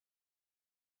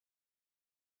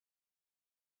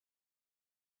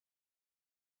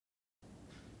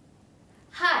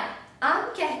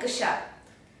Kehkashan.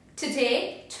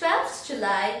 Today, 12th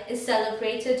July is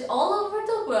celebrated all over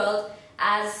the world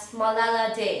as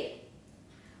Malala Day.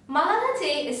 Malala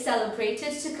Day is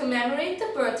celebrated to commemorate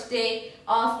the birthday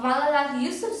of Malala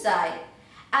Yousafzai,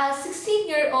 a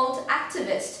 16-year-old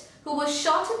activist who was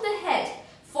shot in the head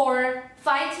for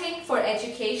fighting for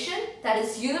education, that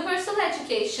is universal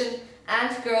education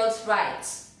and girls'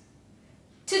 rights.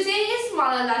 Today is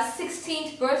Malala's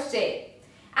 16th birthday,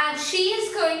 and she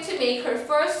is going to make her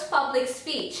first public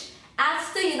speech at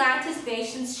the United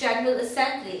Nations General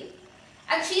Assembly.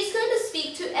 And she's going to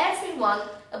speak to everyone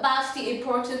about the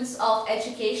importance of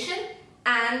education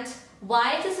and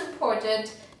why it is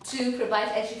important to provide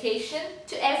education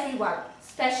to everyone,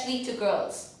 especially to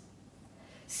girls.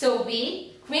 So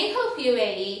we, Green Hope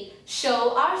UAE,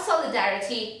 show our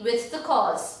solidarity with the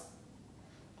cause.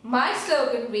 My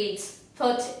slogan reads,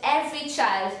 "Put every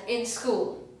child in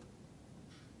school."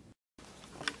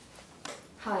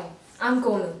 Hi, I'm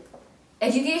Komal.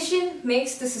 Education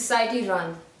makes the society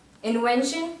run.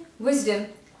 Invention, wisdom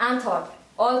and thought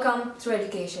all come through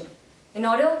education. In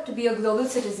order to be a global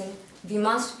citizen, we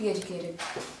must be educated.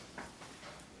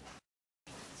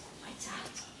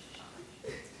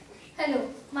 Hello,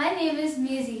 my name is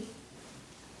Maisie.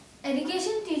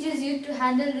 Education teaches you to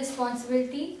handle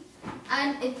responsibility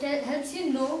and it helps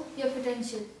you know your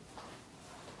potential.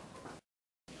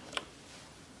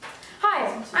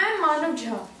 Hi, I am Manav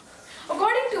Jha.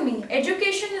 According to me,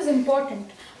 education is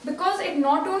important because it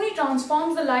not only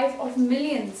transforms the life of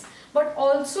millions but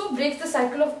also breaks the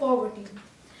cycle of poverty.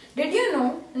 Did you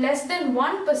know less than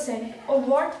 1% of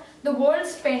what the world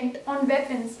spent on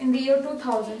weapons in the year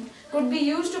 2000 could be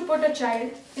used to put a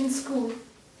child in school?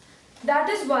 That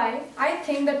is why I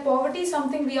think that poverty is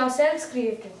something we ourselves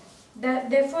created.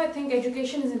 Therefore, I think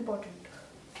education is important.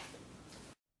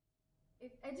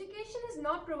 If education is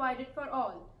not provided for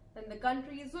all, then the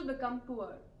countries will become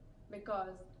poor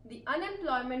because the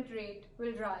unemployment rate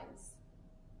will rise.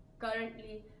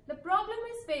 Currently, the problem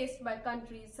is faced by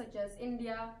countries such as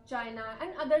India, China and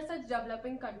other such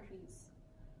developing countries.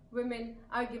 Women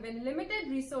are given limited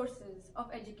resources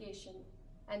of education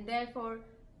and therefore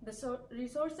the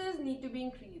resources need to be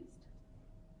increased.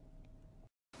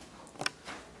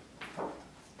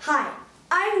 Hi,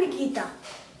 I'm Nikita.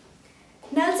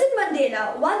 Nelson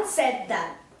Mandela once said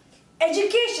that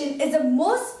education is the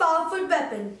most powerful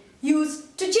weapon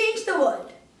used to change the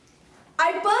world.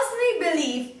 I personally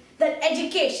believe that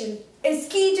education is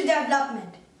key to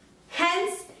development.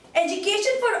 Hence,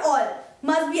 education for all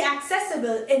must be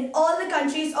accessible in all the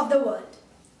countries of the world.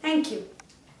 Thank you.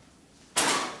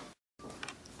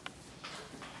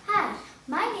 Hi,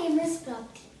 my name is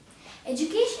Prapti.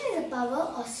 Education is a power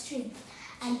of strength,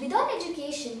 and without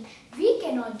education, we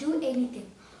cannot do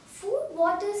anything. Food,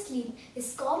 water, sleep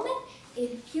is common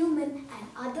in human and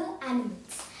other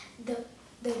animals.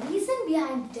 The reason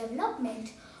behind the development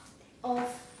of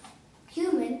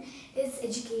human is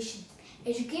education.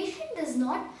 Education does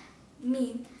not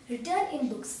mean return in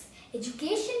books.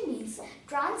 Education means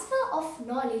transfer of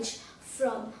knowledge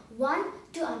from one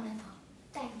to another.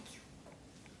 Thank you.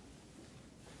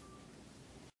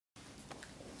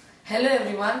 Hello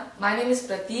everyone, my name is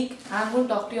Prateek. I am going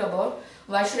to talk to you about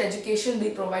why should education be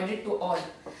provided to all.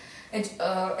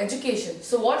 Education.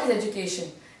 So what is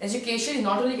education? Education is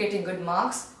not only getting good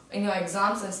marks in your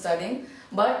exams and studying,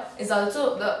 but is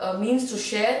also the means to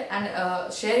share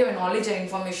and share your knowledge and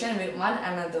information with one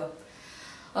another.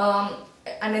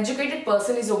 An educated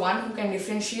person is the one who can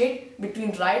differentiate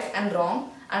between right and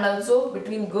wrong and also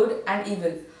between good and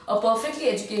evil. A perfectly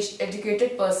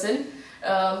educated person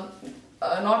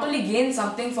not only gains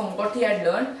something from what he had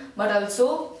learned but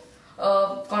also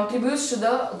contributes to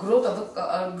the growth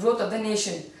of the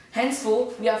nation.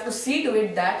 Henceforth, we have to see to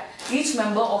it that each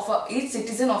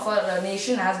citizen of our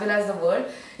nation as well as the world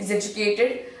is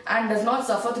educated and does not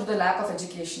suffer through the lack of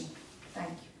education.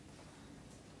 Thank you.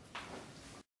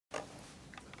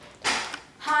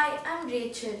 Hi, I'm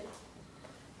Rachel.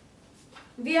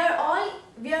 We are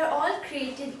all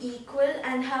created equal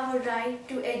and have a right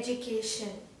to education.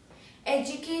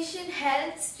 Education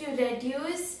helps to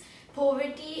reduce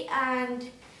poverty and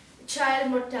child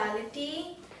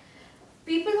mortality.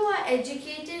 People who are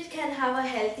educated can have a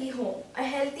healthy home. A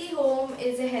healthy home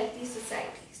is a healthy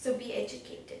society, so be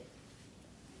educated.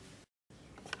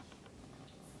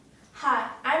 Hi,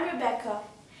 I'm Rebecca.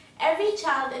 Every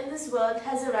child in this world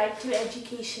has a right to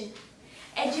education.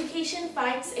 Education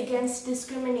fights against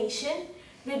discrimination,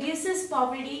 reduces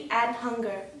poverty and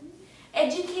hunger.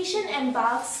 Education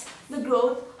embarks the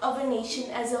growth of a nation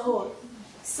as a whole.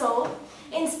 So,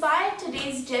 inspire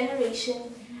today's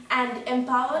generation and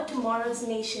empower tomorrow's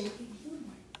nation.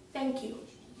 Thank you.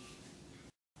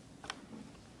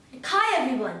 Hi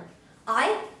everyone,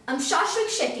 I am Shashwik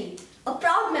Shetty, a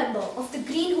proud member of the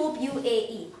Green Hope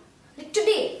UAE.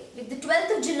 Today, the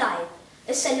 12th of July,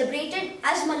 is celebrated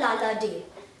as Malala Day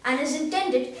and is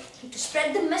intended to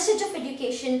spread the message of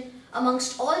education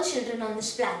amongst all children on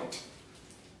this planet.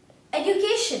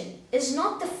 Education is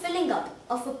not the filling up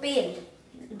of a pail,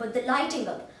 but the lighting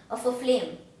up of a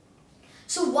flame.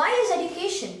 So why is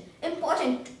education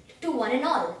important to one and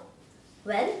all?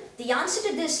 Well, the answer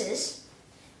to this is,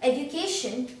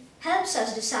 education helps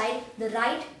us decide the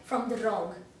right from the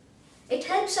wrong. It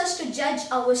helps us to judge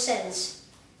ourselves.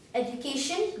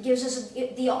 Education gives us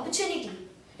the opportunity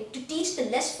to teach the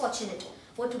less fortunate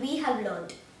what we have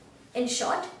learned. In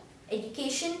short,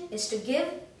 education is to give,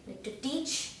 to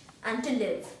teach, and to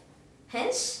live.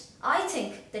 Hence, I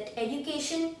think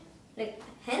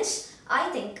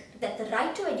that the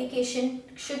right to education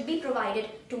should be provided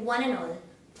to one and all.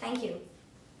 Thank you.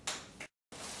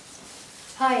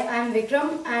 Hi, I'm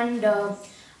Vikram, and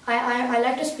I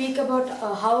like to speak about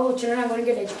how children are going to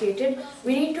get educated.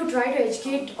 We need to try to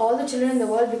educate all the children in the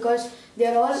world because they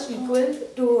are all equal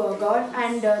to God,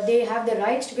 and they have the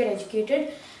rights to get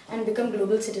educated and become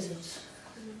global citizens.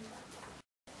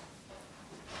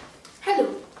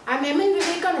 Hello, I'm Emin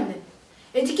Vivekanandan.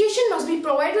 Education must be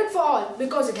provided for all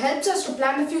because it helps us to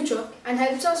plan the future and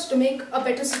helps us to make a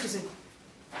better citizen.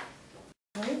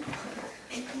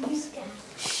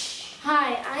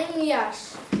 Hi, I'm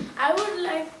Yash. I would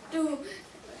like to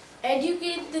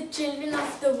educate the children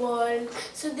of the world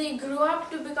so they grow up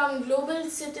to become global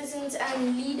citizens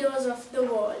and leaders of the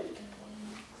world.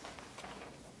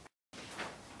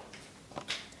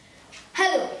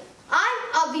 Hello, I'm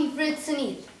Abhivrit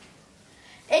Sunil.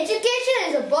 Education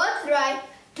is a birthright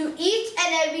to each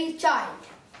and every child.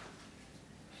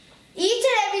 Each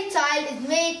and every child is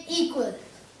made equal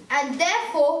and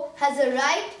therefore has a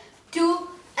right to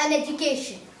an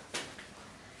education.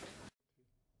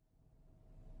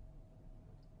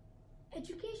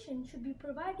 Education should be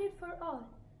provided for all,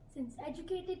 since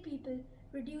educated people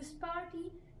reduce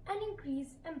poverty and increase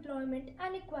employment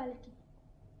and equality.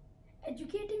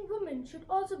 Educating women should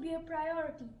also be a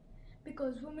priority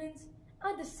because women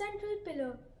are the central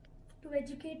pillar to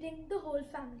educating the whole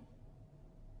family.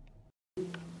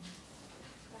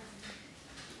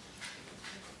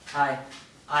 Hi,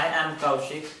 I am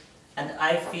Kaushik, and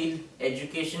I feel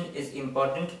education is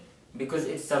important because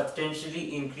it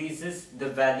substantially increases the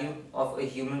value of a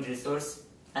human resource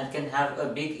and can have a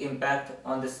big impact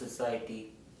on the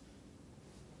society.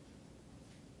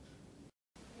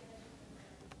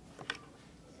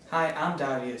 Hi, I'm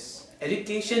Darius.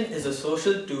 Education is a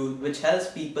social tool which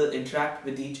helps people interact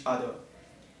with each other.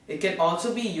 It can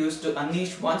also be used to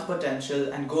unleash one's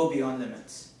potential and go beyond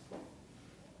limits.